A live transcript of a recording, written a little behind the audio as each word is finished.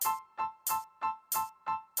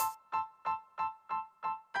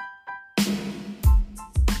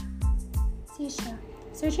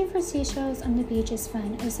Searching for seashells on the beach is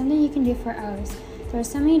fun. It's something you can do for hours. There are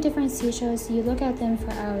so many different seashells, you look at them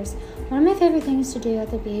for hours. One of my favorite things to do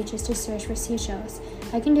at the beach is to search for seashells.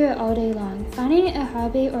 I can do it all day long. Finding a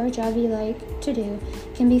hobby or a job you like to do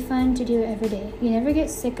can be fun to do every day. You never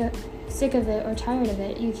get sick of it or tired of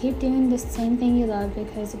it. You keep doing the same thing you love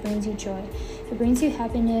because it brings you joy. It brings you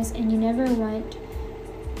happiness, and you never want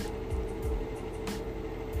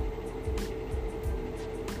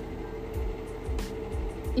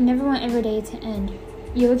every day to end.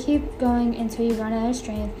 You will keep going until you run out of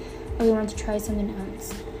strength or you want to try something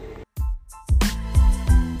else.